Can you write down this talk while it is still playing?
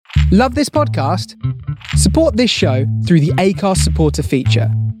Love this podcast? Support this show through the Acast supporter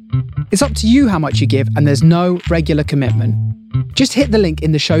feature. It's up to you how much you give, and there's no regular commitment. Just hit the link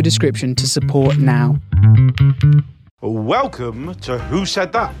in the show description to support now. Welcome to Who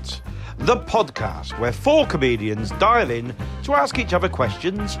Said That? The podcast where four comedians dial in to ask each other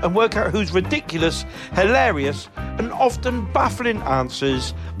questions and work out whose ridiculous, hilarious and often baffling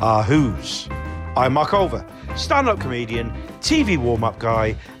answers are whose. I'm Mark Olver, stand-up comedian, TV warm-up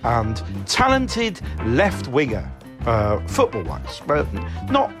guy and talented left-winger, football-wise, but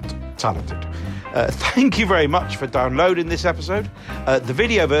not talented. Thank you very much for downloading this episode. The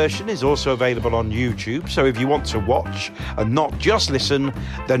video version is also available on YouTube, so if you want to watch and not just listen,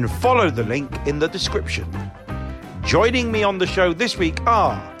 then follow the link in the description. Joining me on the show this week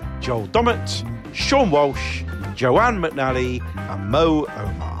are Joel Dommett, Seann Walsh, Joanne McNally and Mo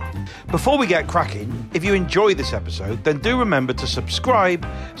Omar. Before we get cracking, if you enjoy this episode, then do remember to subscribe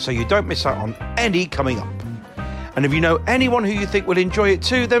so you don't miss out on any coming up. And if you know anyone who you think will enjoy it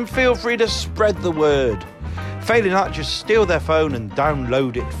too, then feel free to spread the word. Failing that, just steal their phone and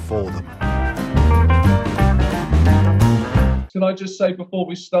download it for them. Can I just say before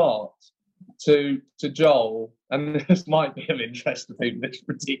we start to Joel, and this might be of interest to people, it's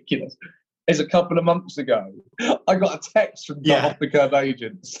ridiculous, is a couple of months ago, I got a text from the Off the Curb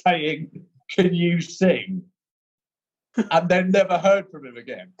agent saying, "Can you sing?" And then never heard from him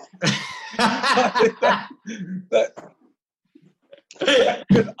again. that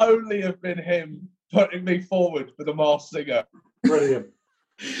could only have been him putting me forward for the Masked Singer. Brilliant.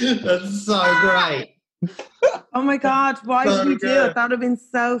 That's so great. Oh my God, why So did we do good. it? That would have been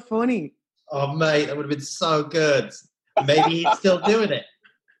so funny. Oh, mate, that would have been so good. Maybe he's still doing it.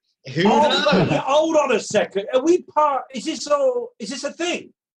 Who knows? Hold on a second. Are we part? Is this a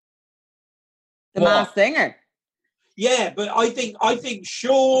thing? The What? Masked Singer. Yeah, but I think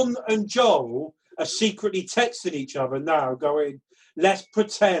Seann and Joel are secretly texting each other now, going, "Let's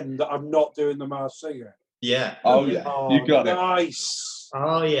pretend that I'm not doing the Masked Singer." Yeah. Oh, yeah. You got it. Nice.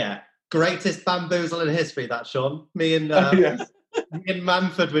 Oh, yeah. Greatest bamboozle in history, that, Sean. Me and Yes. me and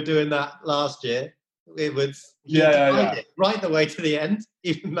Manford were doing that last year. It was Yeah. it right the way to the end,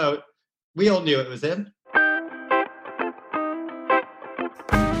 even though we all knew it was him.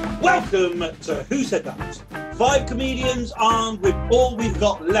 Welcome to Who Said That? 5 comedians armed with all we've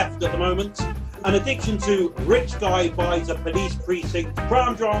got left at the moment. An addiction to rich guy buys a police precinct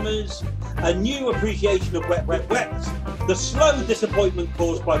crime dramas, a new appreciation of wet, wet, wet, the slow disappointment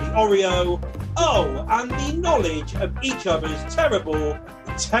caused by the Oreo, and the knowledge of each other's terrible,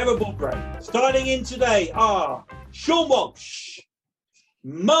 terrible brains. Dialing in today are Seann Walsh,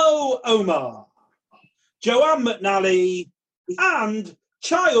 Mo Omar, Joanne McNally, and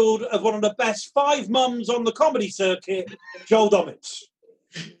child of one of the best 5 mums on the comedy circuit, Joel Dommett.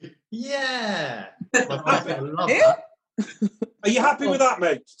 Yeah. My mum's gonna love that. Are you happy with that,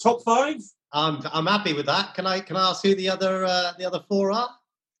 mate? Top 5? I'm happy with that. Can I ask who the other 4 are?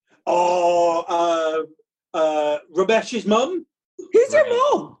 Rabesh's mum? Who's your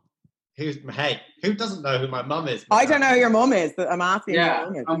mum? Who doesn't know who my mum is? I don't know who your mum is, but I'm asking who your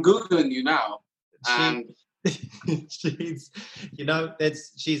mum is. I'm Googling you now. And she's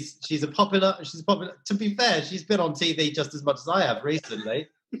a popular. To be fair, she's been on TV just as much as I have recently.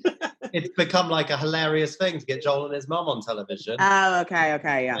 It's become like a hilarious thing to get Joel and his mum on television. Oh, okay,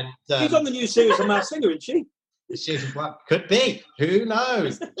 yeah. And, She's on the new series of Masked Singer, isn't she? Could be. Who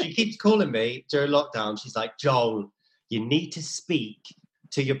knows? She keeps calling me during lockdown. She's like, "Joel, you need to speak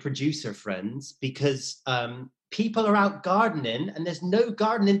to your producer friends because people are out gardening and there's no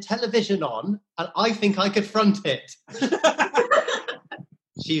gardening television on, and I think I could front it."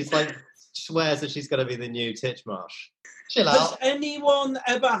 She's like, swears that she's going to be the new Titchmarsh. Chill out. Has anyone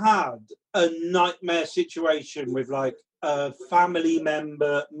ever had a nightmare situation with like a family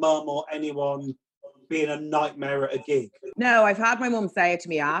member, mum or anyone being a nightmare at a gig? No, I've had my mum say it to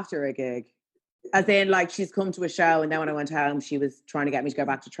me after a gig. As in, like, she's come to a show and then when I went home, she was trying to get me to go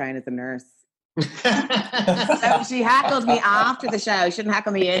back to train as a nurse. So she heckled me after the show. She didn't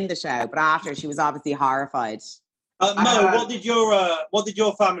heckle me in the show, but after, she was obviously horrified. Mo, what did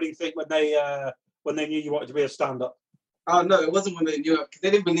your family think when they knew you wanted to be a stand-up? oh no, it wasn't when they knew it, because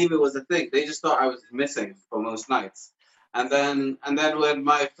they didn't believe it was a thing. They just thought I was missing for most nights. And then when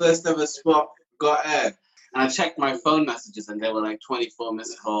my first ever spot got aired, and I checked my phone messages, and there were like 24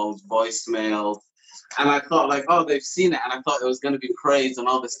 missed calls, voicemails, and I thought like, oh, they've seen it, and I thought it was going to be praised and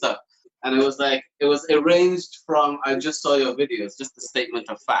all this stuff. And it was like, it was arranged from, I just saw your videos, just a statement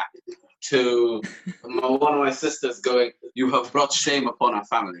of fact, to one of my sisters going, you have brought shame upon our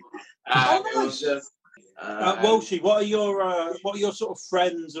family. It was just, Walshy, what are your sort of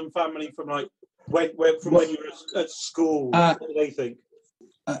friends and family from like when you were at school? What do they think?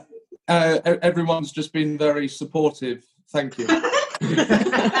 Everyone's just been very supportive. Thank you.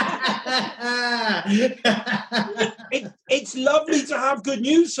 It's lovely to have good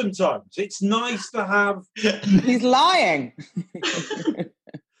news sometimes. It's nice to have. He's lying.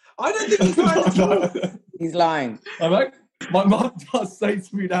 I don't think he's lying at all. He's lying. My mum does say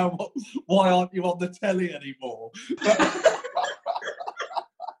to me now, why aren't you on the telly anymore?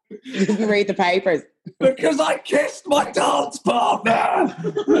 You didn't read the papers. Because I kissed my dance partner.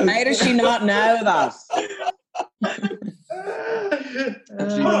 How does she not know that?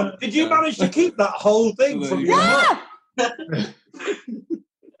 Did you manage to keep that whole thing from your mum?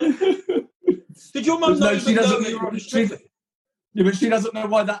 Did your mum not even know you were on the street? Yeah, but she doesn't know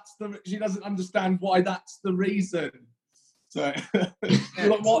why she doesn't understand why that's the reason. So,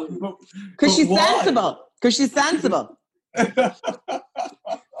 because she's sensible. Because she's sensible.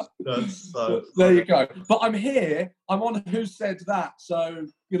 There you go. But I'm here. I'm on Who Said That, so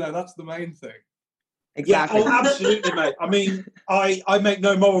that's the main thing. Exactly. Yeah, oh, absolutely, mate. I mean, I make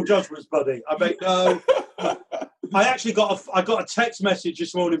no moral judgments, buddy. I make no. I actually got a text message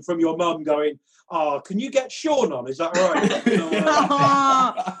this morning from your mum going, "Oh, can you get Seann on? Is that right?"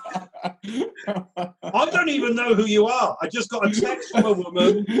 I don't even know who you are. I just got a text from a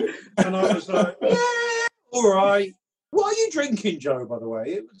woman, and I was like, "Yeah, all right." What are you drinking, Joe? By the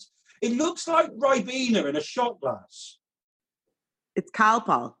way, it looks like Ribena in a shot glass. It's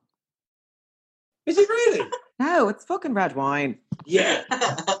Calpol. Is it really? No, it's fucking red wine. Yeah.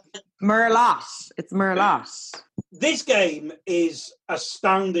 Merlot. It's Merlot. This game is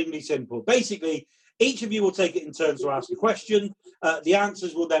astoundingly simple. Basically, each of you will take it in turns to ask a question. The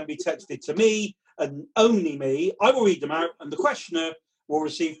answers will then be texted to me and only me. I will read them out, and the questioner will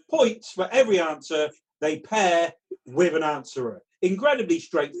receive points for every answer they pair with an answerer. Incredibly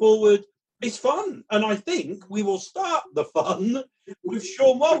straightforward. It's fun, and I think we will start the fun with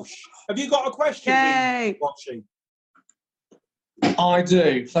Seann Walsh. Have you got a question? Yay! Watching. I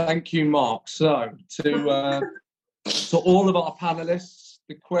do. Thank you, Mark. So, to all of our panelists,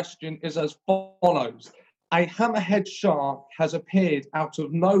 the question is as follows. A hammerhead shark has appeared out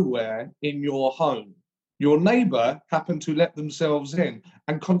of nowhere in your home. Your neighbour happened to let themselves in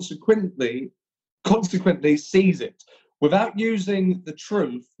and consequently sees it. Without using the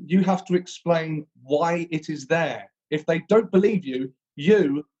truth, you have to explain why it is there. If they don't believe you,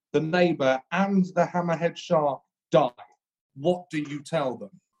 the neighbour, and the hammerhead shark die. What do you tell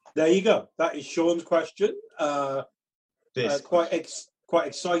them? There you go. That is Seann's question. Quite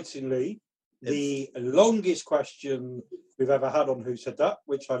excitingly, the longest question we've ever had on Who Said That,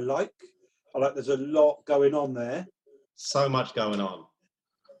 which I like. There's a lot going on there. So much going on.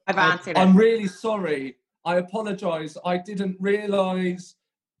 I've answered it. I'm really sorry. I apologise. I didn't realise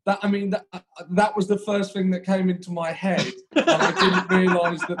that. I mean, that was the first thing that came into my head, and I didn't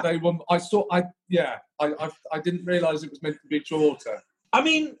realise that they were. I didn't realise it was meant to be shorter. I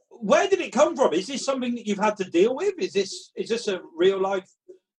mean, where did it come from? Is this something that you've had to deal with? Is this a real life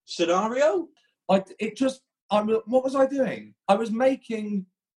scenario? What was I doing? I was making.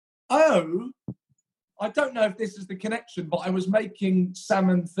 Oh, I don't know if this is the connection, but I was making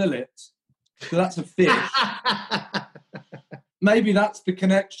salmon fillet. So that's a fish. Maybe that's the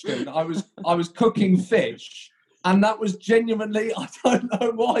connection. I was cooking fish, and that was genuinely, I don't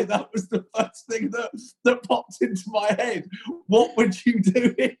know why, that was the first thing that popped into my head. What would you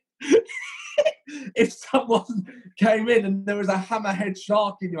do if someone came in and there was a hammerhead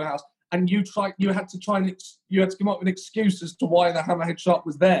shark in your house, and you had to come up with an excuse as to why the hammerhead shark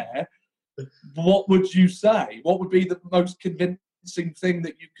was there? What would you say? What would be the most convincing thing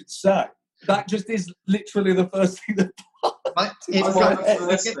that you could say? That just is literally the first thing that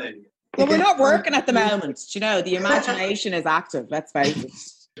Well, we're not working at the moment. The imagination is active, let's face it.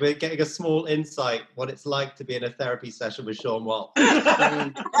 We're getting a small insight what it's like to be in a therapy session with Seann Walsh.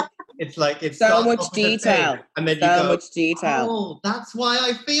 It's so much detail. And then much detail. Oh, that's why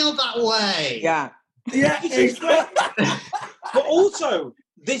I feel that way. Yeah. Yeah. But also,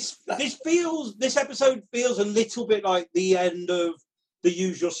 this episode feels a little bit like the end of The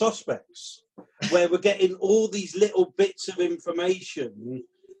Usual Suspects, where we're getting all these little bits of information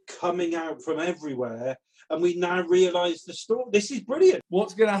coming out from everywhere, and we now realise the story. This is brilliant.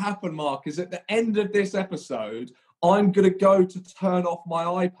 What's going to happen, Mark, is at the end of this episode, I'm going to go to turn off my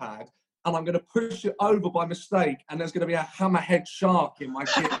iPad, and I'm going to push it over by mistake, and there's going to be a hammerhead shark in my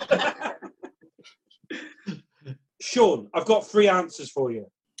kitchen. Seann, I've got 3 answers for you.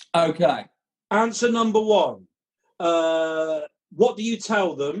 Okay. Answer number 1. What do you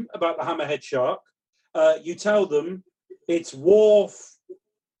tell them about the hammerhead shark? you tell them it's Worf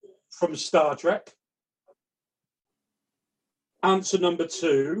from Star Trek. Answer number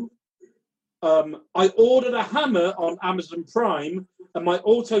 2. I ordered a hammer on Amazon Prime, and my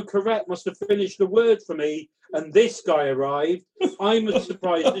autocorrect must have finished the word for me, and this guy arrived. I'm as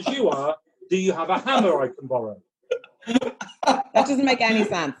surprised as you are. Do you have a hammer I can borrow? That doesn't make any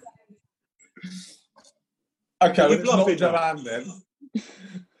sense. Okay, well, You've it's not bluffed Joanne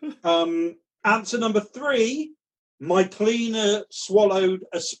then. Answer number 3. My cleaner swallowed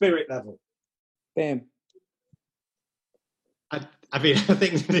a spirit level. Boom. I mean, I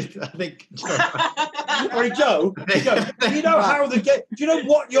think. Sorry, Joe. Joe, do you know how the game? Do you know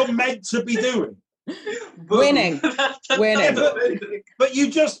what you're meant to be doing? Winning. But you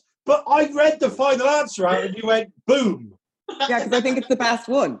just. But I read the final answer out, and you went boom. Yeah, because I think it's the best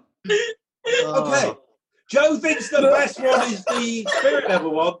one. Okay. Joe thinks the best one is the spirit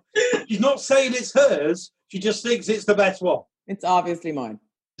level one. She's not saying it's hers. She just thinks it's the best one. It's obviously mine.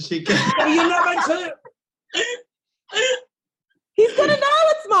 She Well, you're not meant to. He's gonna know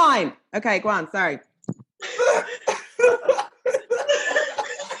it's mine. Okay, go on. Sorry.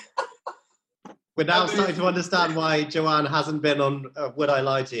 We're now starting to understand why Joanne hasn't been on Would I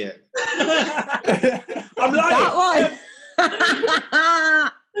Lie to You? I'm lying.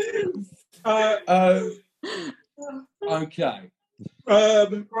 That one. Okay.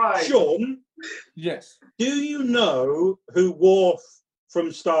 Sean, Yes. do you know who Worf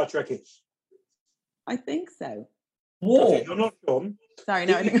from Star Trek is? I think so. War. You're not Sean. Sorry,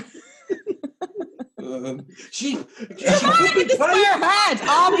 no, I think. She Mine with the square head,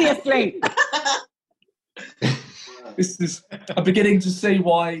 obviously. This is. I'm beginning to see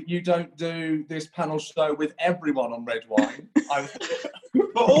why you don't do this panel show with everyone on red wine.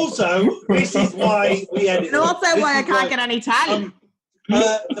 But also, this is why we edit. And also why I can't get any talent.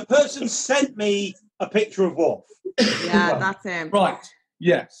 The person sent me a picture of Worf. Yeah, that's him. Right.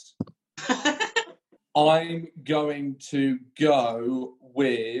 Yes. I'm going to go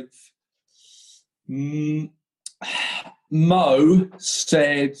with Mo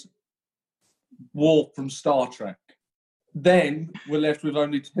said Worf from Star Trek. Then we're left with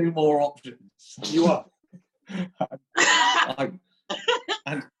only 2 more options. You are.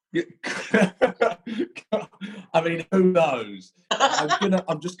 I mean, who knows?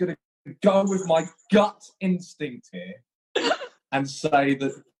 I'm just gonna go with my gut instinct here and say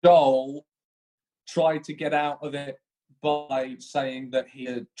that Joel tried to get out of it by saying that he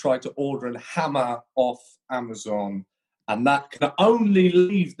had tried to order a hammer off Amazon, and that can only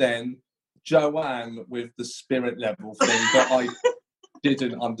leave then Joanne with the spirit level thing that I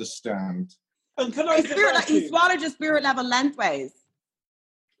didn't understand. And can I He swallowed your spirit level lengthways.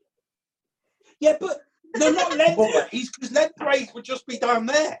 Yeah, but they're not lengthways, because lengthways would just be down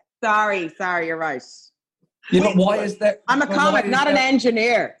there. Sorry, you're right. Yeah, but why is that? I'm a comic, not an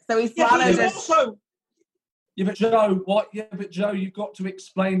engineer. So he swallowed it. Also, Yeah, but Joe, what? Yeah, but Joe, you've got to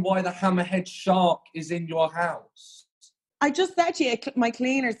explain why the hammerhead shark is in your house. I just said to you, my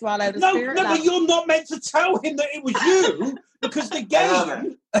cleaner swallowed a no, spirit but level. you're not meant to tell him that it was you, because the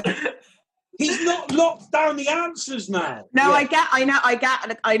game. He's not locked down the answers now. No, yeah. I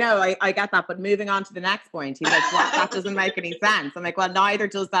get that. But moving on to the next point, he's like, "What? That doesn't make any sense." I'm like, "Well, neither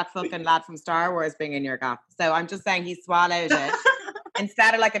does that fucking lad from Star Wars being in your gap." So I'm just saying he swallowed it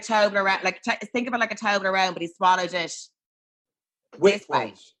instead of like a Toblerone. Think of it like a Toblerone, but he swallowed it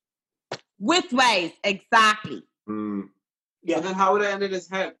Widthways. Widthways, exactly. Mm. Yeah. And then how would it end in his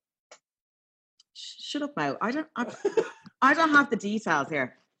head? Shut up, Mo. I don't have the details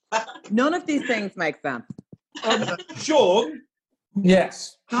here. None of these things make sense. Sean?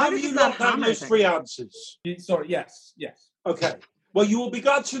 Yes. Have you locked down those 3 answers? Sorry, yes. Okay. Well, you will be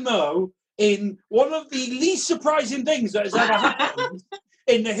glad to know, in one of the least surprising things that has ever happened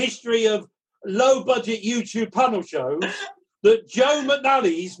in the history of low-budget YouTube panel shows, that Joe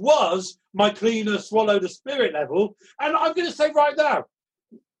McNally's was My Cleaner Swallowed a Spirit Level. And I'm going to say right now,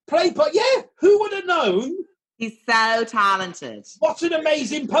 who would have known? He's so talented. What an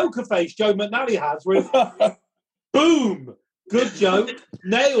amazing poker face Joe McNally has with boom, good joke,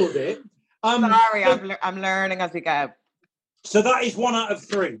 nailed it. Sorry, I'm learning as we go. So that is 1 out of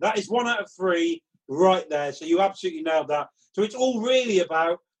 3. That is 1 out of 3 right there. So you absolutely nailed that. So it's all really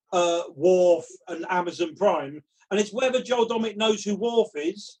about Worf and Amazon Prime. And it's whether Joel Dommett knows who Worf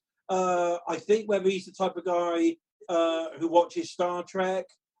is. I think whether he's the type of guy who watches Star Trek.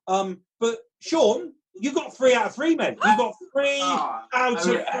 But Sean, you got 3 out of 3, mate. You got 3 out of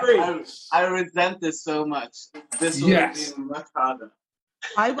 3. I resent this so much. This would have been much harder.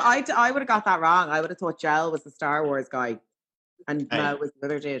 I would have got that wrong. I would have thought Joel was the Star Wars guy, and Mo was the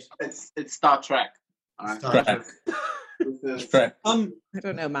other dude. It's Star Trek. All right. Correct. This Correct. I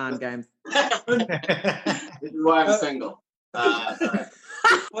don't know man games. is why I'm single. And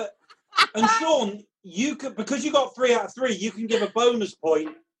Seann, you could, because you got 3 out of 3, you can give a bonus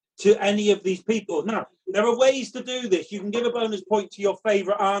point to any of these people. Now, there are ways to do this. You can give a bonus point to your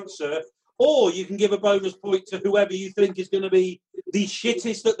favourite answer, or you can give a bonus point to whoever you think is going to be the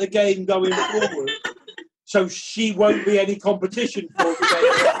shittest at the game going forward. So she won't be any competition for the game.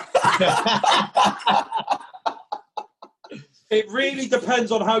 It really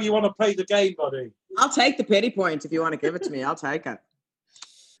depends on how you want to play the game, buddy. I'll take the pity point if you want to give it to me. I'll take it.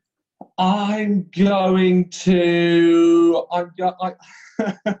 I'm going to.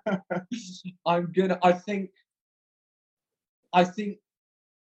 I think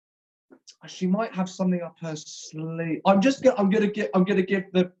she might have something up her sleeve. I'm gonna give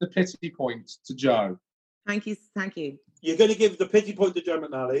the pity point to Joe. Thank you. Thank you. You're going to give the pity point to Joe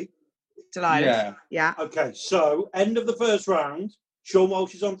McNally. Delighted. Yeah. Yeah. Okay, so end of the first round. Seann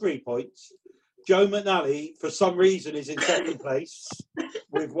Walsh is on 3 points. Joe McNally, for some reason, is in second place.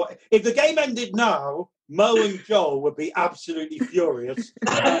 With what? If the game ended now, Mo and Joel would be absolutely furious.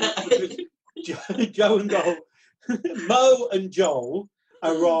 Joe and Joel, Mo and Joel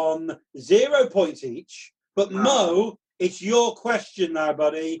are on 0 points each. But Mo, it's your question now,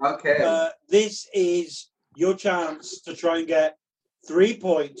 buddy. Okay. This is your chance to try and get 3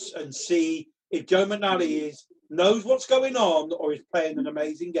 points and see if Joe McNally knows what's going on or is playing an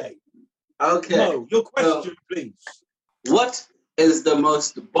amazing game. Okay. Mo, your question, please. What is the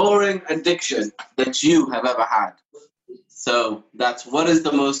most boring addiction that you have ever had? So that's what is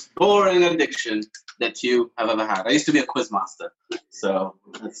the most boring addiction that you have ever had? I used to be a quiz master, so.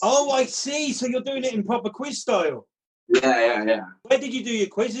 Oh, I see. So you're doing it in proper quiz style. Yeah. Where did you do your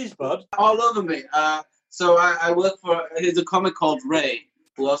quizzes, bud? All over me. So I work for. Here's a comic called Ray,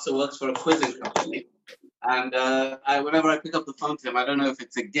 who also works for a quizzing company. And whenever I pick up the phone to him, I don't know if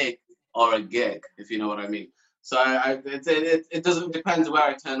it's a gig or a gig, if you know what I mean. So it doesn't depends where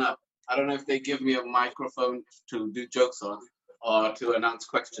I turn up. I don't know if they give me a microphone to do jokes on or to announce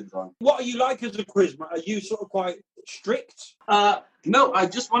questions on. What are you like as a quizman? Are you sort of quite strict? No, I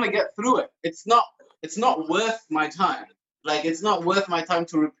just want to get through it. It's not worth my time. Like, it's not worth my time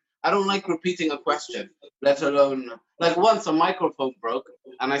to. I don't like repeating a question, let alone like once a microphone broke,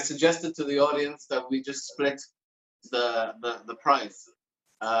 and I suggested to the audience that we just split the prize,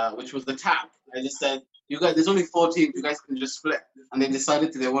 which was the tap. I just said, you guys, there's only 4 teams, you guys can just split, and they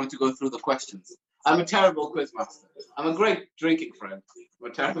decided they wanted to go through the questions. I'm a terrible quizmaster. I'm a great drinking friend.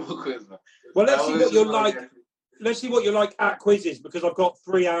 I'm a terrible quizmaster. Well, let's see what you're like. Let's see what you're like at quizzes, because I've got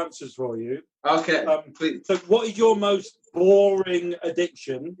 3 answers for you. Okay, please. So what is your most boring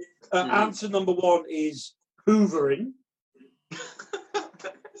addiction? Answer number 1 is hoovering.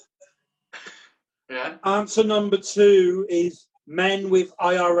 Yeah. Answer number 2 is men with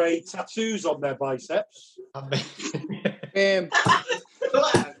IRA tattoos on their biceps.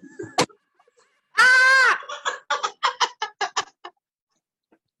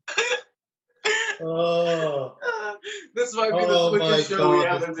 Oh. This might be the quickest show we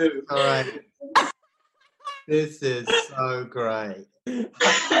ever do. All right. This is so great.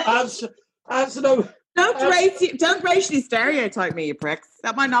 Answer number. Don't racially stereotype me, you pricks.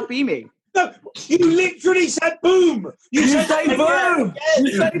 That might not be me. No, you literally said boom. You said boom.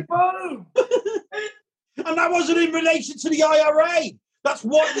 You say boom. And that wasn't in relation to the IRA. That's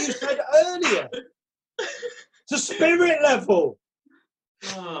what you said earlier. It's a spirit level.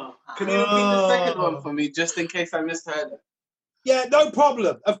 Oh. Can you repeat the second one for me, just in case I misheard it? Yeah, no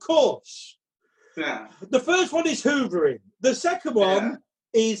problem. Of course. Yeah. The first one is hoovering. The second one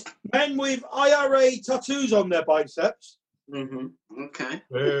is men with IRA tattoos on their biceps. Mm-hmm. Okay.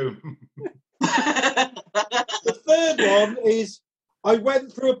 Boom. The third one is I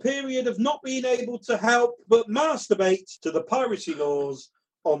went through a period of not being able to help but masturbate to the piracy laws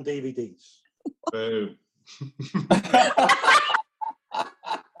on DVDs. Boom.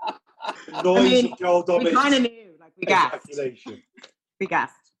 Noise of Joel Dommett. We kind of knew, like we gasped. Ejaculation. We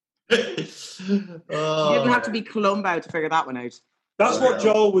gasped. Oh. You didn't have to be Columbo to figure that one out. That's what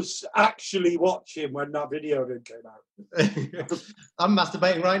Joel was actually watching when that video of him came out. I'm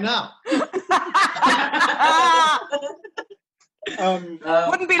masturbating right now.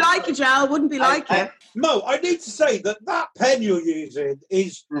 Wouldn't be like you, Joel. Wouldn't be like you. Mo, I need to say that pen you're using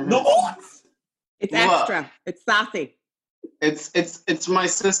is not. It's extra. It's sassy. It's my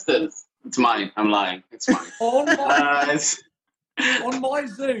sister's. It's mine. I'm lying. It's mine. On my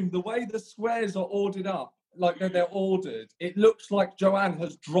Zoom, the way the squares are ordered up, like they're ordered, it looks like Joanne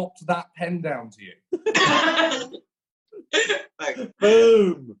has dropped that pen down to you.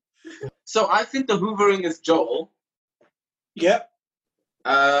 Boom. So I think the hoovering is Joel. Yep.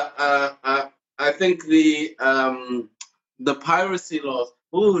 I think the piracy laws.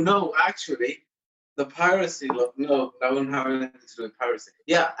 Oh no, actually, the piracy law. No, that wouldn't have anything to do with piracy.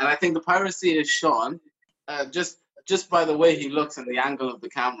 Yeah, and I think the piracy is Seann. Just by the way he looks and the angle of the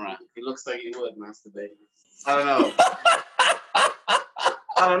camera, he looks like he would masturbate. I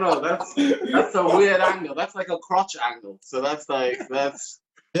don't know. That's a weird angle. That's like a crotch angle. So that's.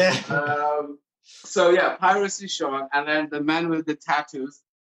 Yeah. So yeah, piracy Seann, and then the men with the tattoos,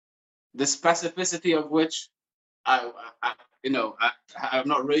 the specificity of which, I'm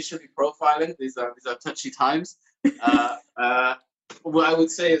not racially profiling. These are touchy times. What I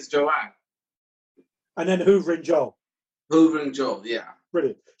would say is Joanne. And then hoovering Joel. Hoovering Joel, yeah.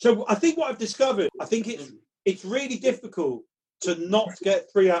 Brilliant. So I think what I've discovered, it's really difficult to not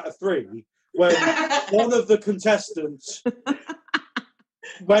get 3 out of 3 when one of the contestants,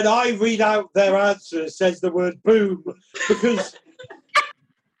 when I read out their answer, says the word boom, because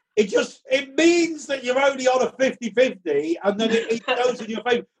it means that you're only on a 50-50, and then it goes in your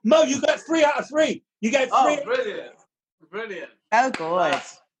favour. Mo, you get 3 out of 3. You get 3. Oh, brilliant. Oh, good.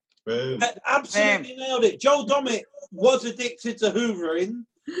 Boom. Absolutely nailed it. Joel Dommett was addicted to hoovering.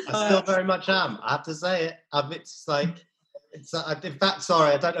 I still very much am. I have to say it. In fact,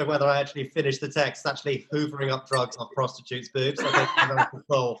 sorry, I don't know whether I actually finished the text. Actually, hoovering up drugs off prostitutes' boobs. I think that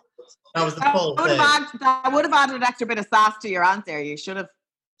was the full thing. That would have added an extra bit of sass to your answer. You should have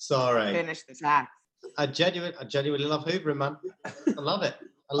finished the text. I genuinely love hoovering, man. I love it.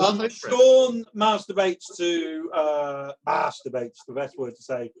 I love hoovering. Seann masturbates to masturbates, the best word to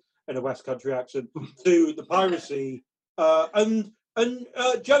say in a West Country accent, to the piracy. And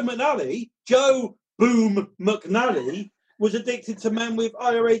Joe Boom McNally was addicted to men with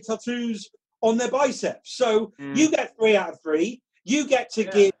IRA tattoos on their biceps. So you get 3 out of 3. You get to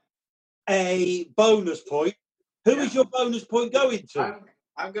give a bonus point. Who is your bonus point going to?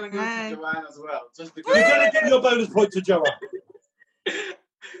 I'm going to go to Joanne as well. Just because you're going to give your bonus point to Joanne.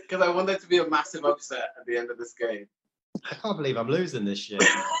 Because I want there to be a massive upset at the end of this game. I can't believe I'm losing this shit.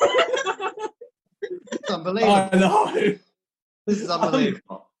 It's unbelievable. I know. This is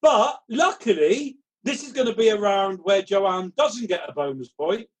unbelievable. But luckily, this is going to be a round where Joanne doesn't get a bonus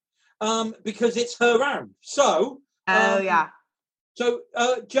point because it's her round. So, So,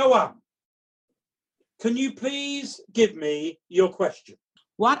 Joanne, can you please give me your question?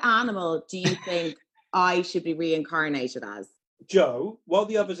 What animal do you think I should be reincarnated as? Joe, while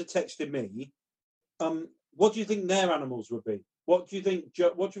the others are texting me, what do you think their animals would be? What do you think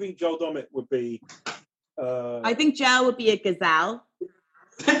Joel Dommett would be? I think Joe would be a gazelle.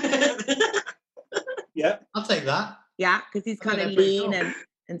 Yeah, I'll take that. Yeah, because he's kind of lean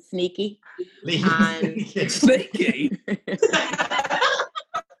and sneaky. Lean and sneaky.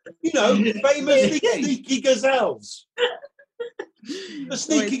 Famous sneaky gazelles. The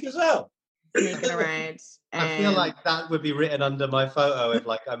sneaky gazelle. Sneaking around. I feel like that would be written under my photo if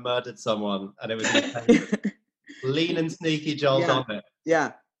I murdered someone and it was lean and sneaky Joel Dommett.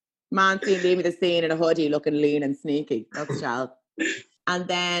 Yeah. Man seen leave me the scene in a hoodie looking lean and sneaky. That's Joel. And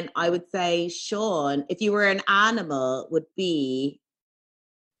then I would say Seann, if you were an animal, would be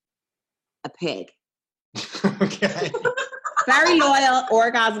a pig. Okay. Very loyal,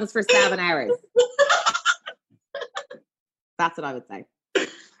 orgasms for 7 hours. That's what I would say.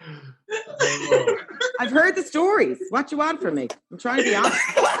 I've heard the stories. What do you want from me? I'm trying to be honest.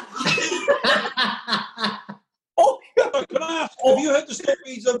 Can I ask, have you heard the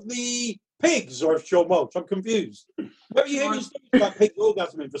stories of the pigs or of Sean Walsh? I'm confused. Where are you hearing stories about pigs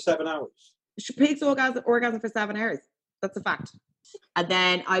orgasming for 7 hours? Pigs orgasm for 7 hours. That's a fact. And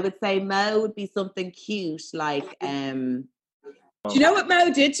then I would say Mo would be something cute like do you know what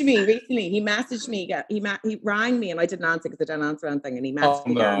Mo did to me recently? He messaged me. He rang me and I didn't answer because I didn't answer anything. And he messaged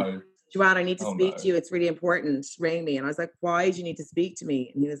me going, Joanne, I need to speak to you. It's really important. Ring me. And I was like, why do you need to speak to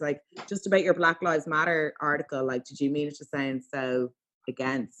me? And he was like, just about your Black Lives Matter article. Like, did you mean it to sound so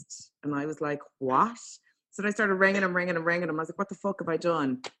against? And I was like, what? So I started ringing him. I was like, what the fuck have I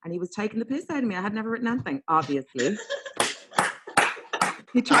done? And he was taking the piss out of me. I had never written anything, obviously.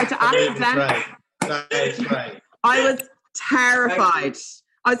 He tried to accidentally. That's right. I was terrified.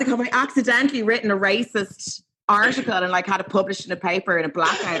 I was like, have I accidentally written a racist article and like had it published in a paper in a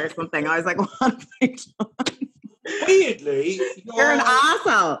blackout or something? I was like, what have I done? Weirdly, you're an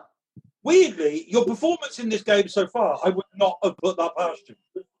asshole. Weirdly, your performance in this game so far, I would not have put that past you.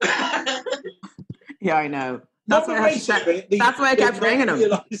 Yeah, I know. That's why I kept ringing him.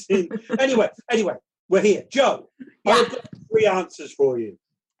 Anyway, we're here. Joe, I've got 3 answers for you.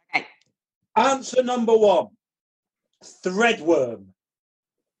 Okay. Answer number 1. Threadworm.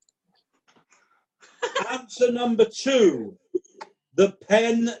 Answer number 2. The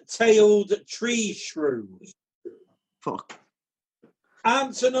pen-tailed tree shrew. Fuck.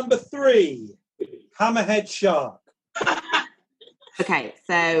 Answer number 3. Hammerhead shark. Okay,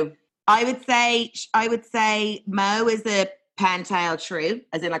 so I would say Mo is a pen-tailed shrew,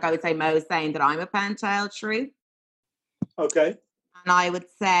 as in like I would say Mo is saying that I'm a pen-tailed shrew. Okay. And I would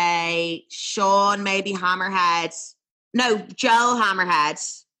say Seann maybe hammerhead. No, Joel hammerhead.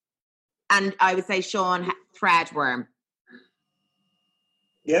 And I would say Seann threadworm.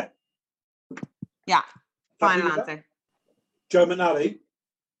 Yeah. Yeah. Final Happy with answer. Joe McNally.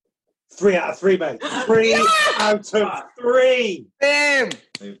 3 out of 3, mate. 3 out of 3. Boom.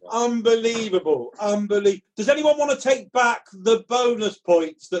 Unbelievable. Does anyone want to take back the bonus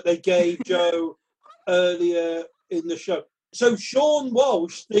points that they gave Joe earlier in the show? So Seann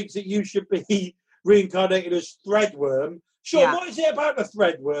Walsh thinks that you should be reincarnated as Threadworm. Seann, what is it about the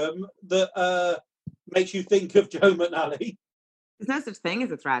Threadworm that makes you think of Joe McNally? There's no such thing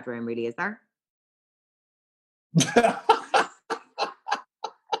as a threadworm, really, is there?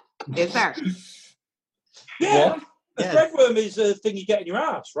 Is there? Yeah. What? A Yes. threadworm is a thing you get in your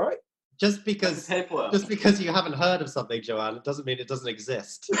ass, right? Just because you haven't heard of something, Joanne, it doesn't mean it doesn't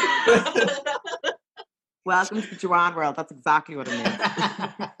exist. Welcome to the Joanne world. That's exactly what it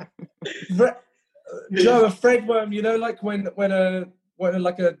means. Joe, a threadworm, you know, like when a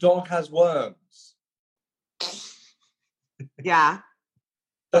dog has worms. Yeah.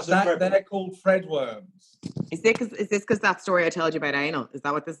 They're called threadworms. Is this because that story I told you about anal? Is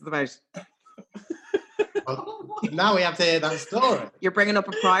that what this is about? Well, now we have to hear that story. You're bringing up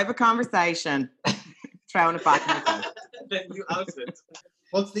a private conversation, throwing it back in the face. Then you outed.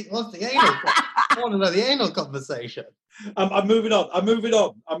 What's the anal? I want to know the anal conversation. I'm moving on. But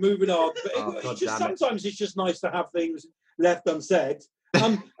God sometimes it's just nice to have things left unsaid.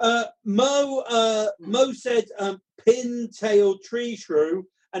 Mo said pin-tailed tree shrew,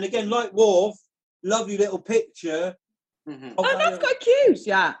 and again, like Worf, lovely little picture. Mm-hmm. Oh, that's quite cute.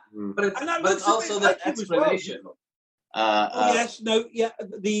 Yeah. But it's also the explanation. The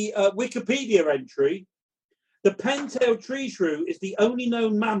Wikipedia entry. The pen-tailed tree shrew is the only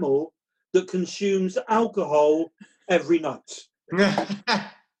known mammal that consumes alcohol every night.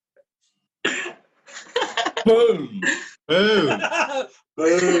 Boom. Boom.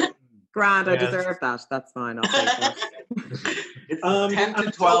 Boom. Grand, I Yes. deserve that. That's fine. I'll take that. It's 10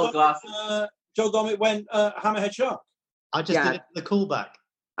 to 12 glasses. Joe Dommett went hammerhead shark. I just did it for the callback.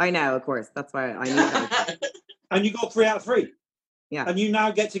 I know, of course. That's why I knew that. And you got 3 out of 3. Yeah. And you now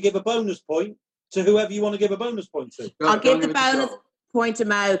get to give a bonus point to whoever you want to give a bonus point to. I'll give the bonus point to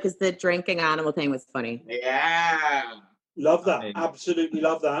Mo because the drinking animal thing was funny. Yeah. Love that. Absolutely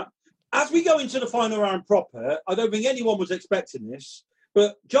love that. As we go into the final round proper, I don't think anyone was expecting this,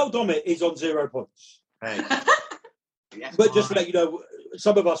 but Joel Dommett is on 0 points. Hey. Yes. But just to let you know,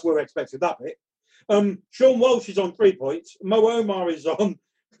 some of us were expecting that bit. Seann Walsh is on 3 points. Mo Omar is on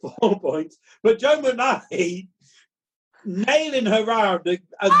 4 points. But Joe McNally nailing her round and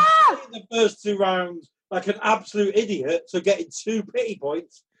in the first 2 rounds like an absolute idiot, so getting 2 pity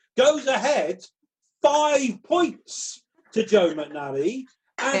points, goes ahead 5 points to Joe McNally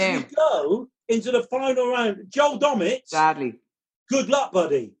as we go into the final round. Joel Dommett, Sadly. good luck,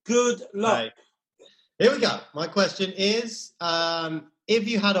 buddy. Good luck. Right. Here we go. My question is, if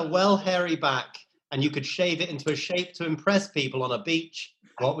you had a hairy back and you could shave it into a shape to impress people on a beach,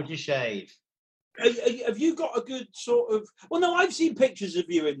 what would you shave? Have you got a good sort of... Well, no, I've seen pictures of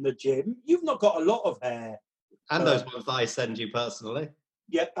you in the gym. You've not got a lot of hair. And those ones that I send you personally.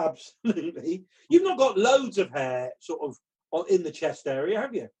 Yeah, absolutely. You've not got loads of hair sort of in the chest area,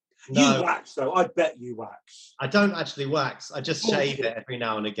 have you? No. You wax, though. I bet you wax. I don't actually wax. I just shave it every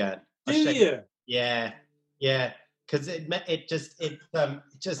now and again. Do you? Yeah. Because it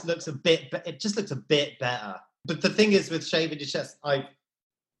just looks a bit better. But the thing is, with shaving your chest, I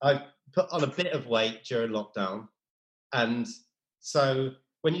put on a bit of weight during lockdown, and so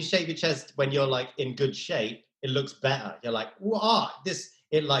when you shave your chest when you're like in good shape, it looks better. You're like, wow, I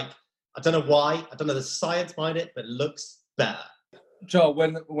don't know why, I don't know the science behind it, but it looks better. Joel,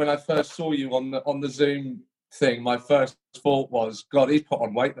 when I first saw you on the Zoom thing, my first thought was, God, he's put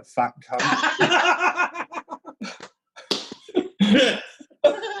on weight, the fat cunt.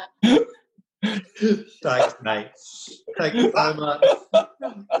 Thanks, mate. Thank you so much.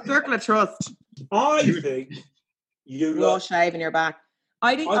 Circle of trust. I think you Raw look... shaving your back.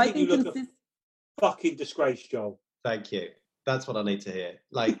 I think you look a fucking disgrace, Joel. Thank you. That's what I need to hear.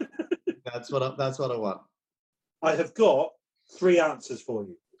 Like, that's what I want. I have got 3 answers for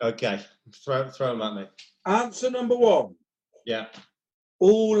you. Okay, throw them at me. Answer number 1. Yeah.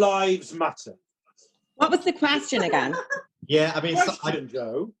 All lives matter. What was the question again? Yeah, I mean, Question,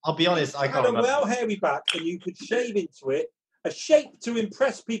 Joe. I'll be honest, I You can't had a remember. well hairy back and you could shave into it, a shape to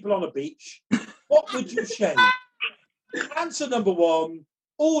impress people on a beach. What would you shave? Answer number 1,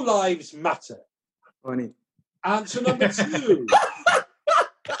 all lives matter. Funny. Answer number 2,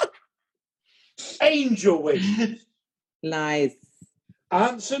 angel wings. Lies.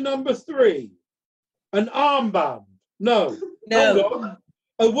 Answer number 3, an armband. No. No. Hold on.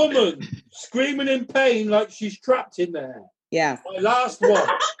 A woman screaming in pain like she's trapped in there. Yes. My last one.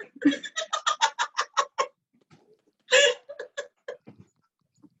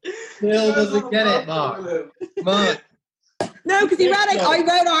 Still doesn't get it, Mark. Mark. No, because I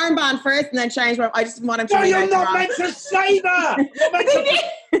wrote armband first and then changed my. I just didn't want him to. No, read you're out not wrong. meant to say that. You're meant to...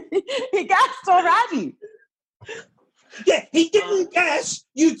 He guessed already. Yeah, he didn't guess.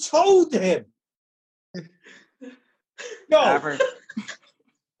 You told him. Go.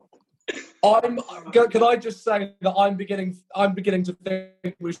 Can I just say that I'm beginning to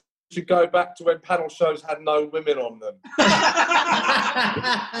think we should go back to when panel shows had no women on them.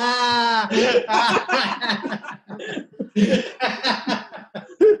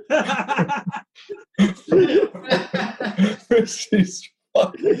 Which is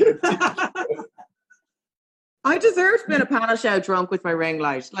fucking ridiculous. I deserve to be in a panel show drunk with my ring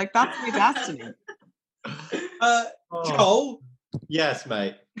light. Like, that's my destiny. Joel, Yes,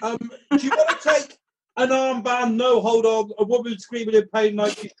 mate. do you want to take an armband, no hold on, a woman screaming in pain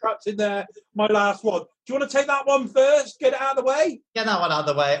like she's trapped in there? My last one. Do you want to take that one first? Get it out of the way? Get that one out of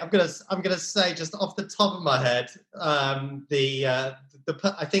the way. I'm gonna say just off the top of my head, I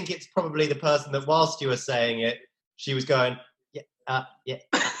think it's probably the person that whilst you were saying it, she was going, she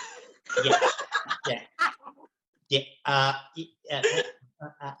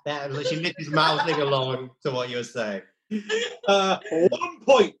was mouthing along to what you were saying. 1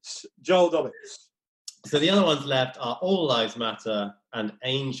 point, Joel Dommett. So the other ones left are All Lives Matter and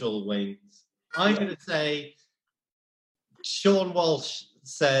Angel Wings. I'm going to say Seann Walsh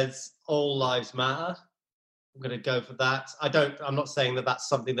says All Lives Matter. I'm going to go for that. I'm not saying that that's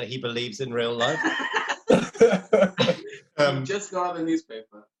something that he believes in real life. Just got the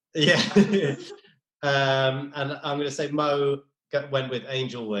newspaper. Yeah. And I'm going to say Mo went with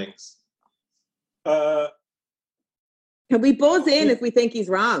Angel Wings. Can we buzz in if we think he's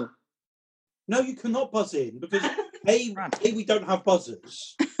wrong? No, you cannot buzz in because A, we don't have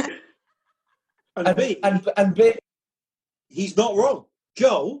buzzers. And B, he's not wrong.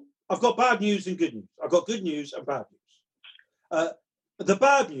 Joel, I've got bad news and good news. I've got good news and bad news. The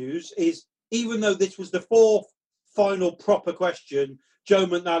bad news is, even though this was the 4th final proper question, Joe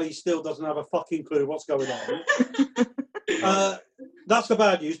McNally still doesn't have a fucking clue what's going on. That's the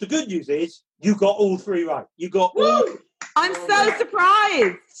bad news. The good news is you got all 3 right. You got all. I'm so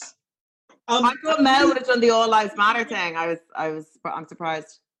surprised. I thought Mel would have done the All Lives Matter thing. I'm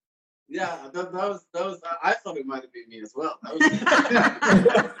surprised. Yeah, that was. I thought it might have been me as well. I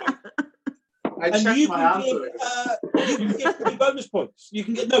checked my answer. You can get 3 bonus points. You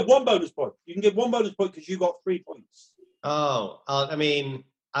can get 1 bonus point. You can get 1 bonus point because you got 3 points. Oh, I mean,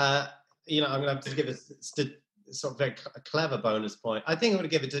 I'm going to have to give a sort of very clever bonus point. I think I'm going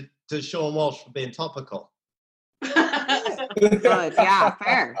to give it to Seann Walsh for being topical. Good, yeah,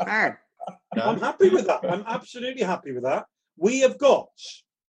 fair. No? I'm happy with that. I'm absolutely happy with that. We have got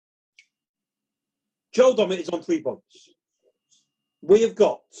Joel Dommett is on 3 points. We have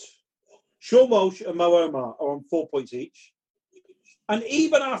got Seann Walsh and Mo Omar are on 4 points each. And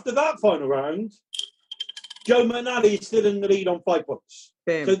even after that final round, Joe McNally is still in the lead on 5 points.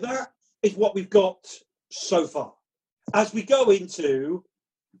 Boom. So that is what we've got so far. As we go into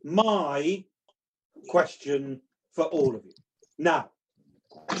my question for all of you. Now,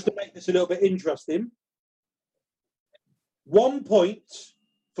 just to make this a little bit interesting, 1 point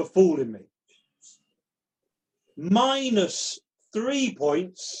for fooling me. -3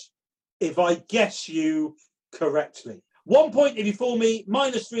 points if I guess you correctly. 1 point if you fool me,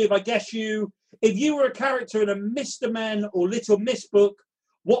 -3 if I guess you. If you were a character in a Mr. Men or Little Miss book,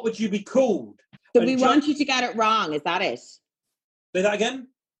 what would you be called? So we want you to get it wrong, is that it? Say that again?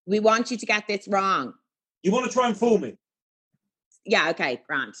 We want you to get this wrong. You want to try and fool me? Yeah, okay,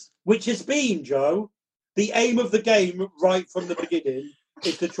 Grant. Which has been, Joe, the aim of the game right from the beginning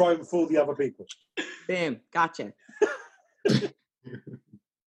is to try and fool the other people. Boom, gotcha.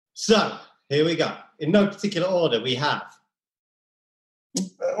 So, here we go. In no particular order, we have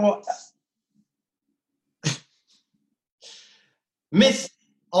Miss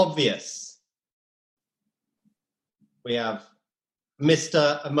Obvious. We have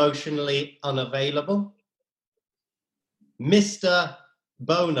Mr. Emotionally Unavailable. Mr.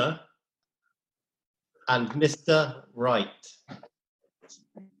 Boner. and Mr. Right.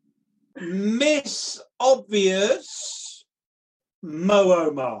 Miss Obvious, Mo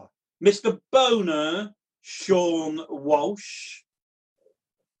Omar. Mr. Boner, Seann Walsh.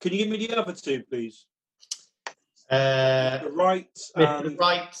 Can you give me the other two, please? Mr. Right. Mr.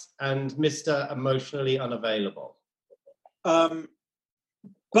 Right and Mr. Emotionally Unavailable. Boner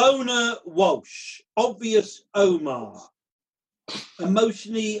Walsh. Obvious Omar.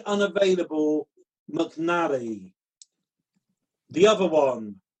 Emotionally Unavailable McNally. The other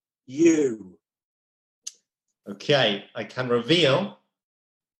one, you. Okay, I can reveal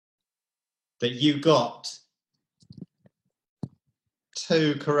that you got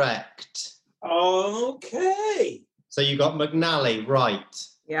 2 correct. Okay. So you got McNally right.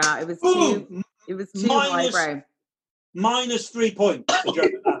 Yeah, it was too. It was too highbrow. Minus 3 points.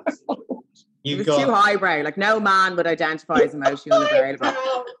 It was too highbrow. Like, no man would identify as emotionally unavailable.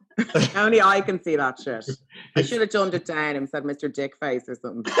 Only I can see that shit. I should have dumbed it down and said Mr. Dickface or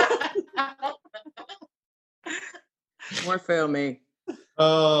something. More fool me.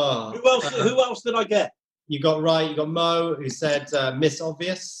 Oh. Who else did I get? You got right. You got Mo, who said Miss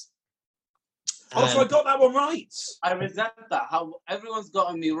Obvious. Oh, so I got that one right. I resent that. How everyone's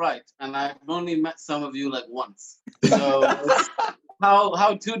gotten me right, and I've only met some of you like once. So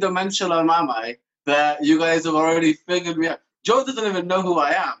how two-dimensional am I that you guys have already figured me out? Joe doesn't even know who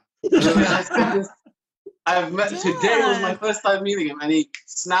I am. I've met today was my first time meeting him, and he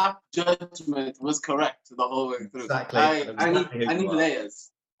snapped judgment was correct the whole way through. Exactly. I need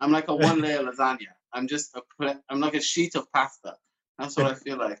layers. I'm like a 1-layer lasagna. I'm like a sheet of pasta. That's what I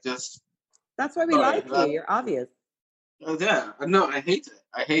feel like. That's why we like you. You're obvious. Yeah. No, I hate it.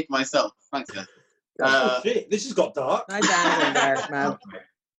 I hate myself. Thanks, guys. Shit, this has got dark. I down in there, Mo.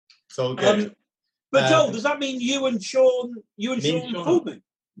 It's all good. But Joel, does that mean you and Sean fooled me?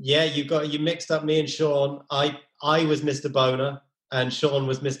 Yeah, you mixed up me and Sean. I was Mr. Boner and Sean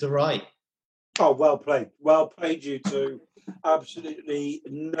was Mr. Right. Oh, well played. Well played, you two. Absolutely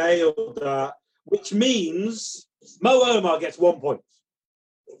nailed that. Which means Mo Omar gets 1 point.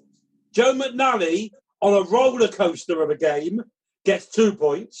 Joe McNally, on a roller coaster of a game, gets 2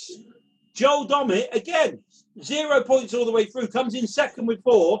 points. Joel Dommett, again, 0 points all the way through, comes in second with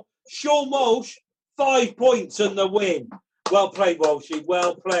 4. Seann Walsh, 5 points and the win. Well played, Walshy.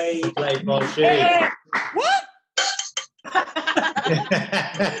 Well played. Well played, Walshy. What?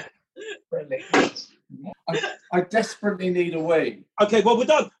 Brilliant. I desperately need a wee. Okay, well, we're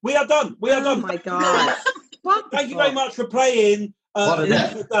done. We are done. Oh my God. Thank you very much for playing.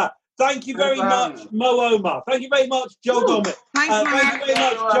 Thank you very much, Mo Omar. Thank you very much, Joe Dommett. Thank you very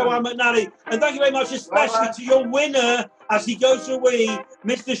much, Joanne McNally. And thank you very much, especially to your winner as he goes away,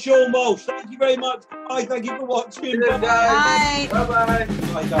 Mr. Seann Walsh. Thank you very much. Thank you for watching. Bye. Bye-bye.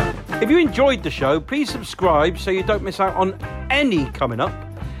 If you enjoyed the show, please subscribe so you don't miss out on any coming up.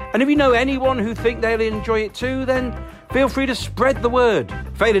 And if you know anyone who think they'll enjoy it too, then feel free to spread the word.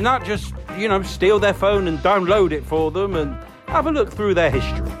 Failing that, just, steal their phone and download it for them and have a look through their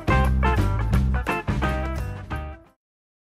history.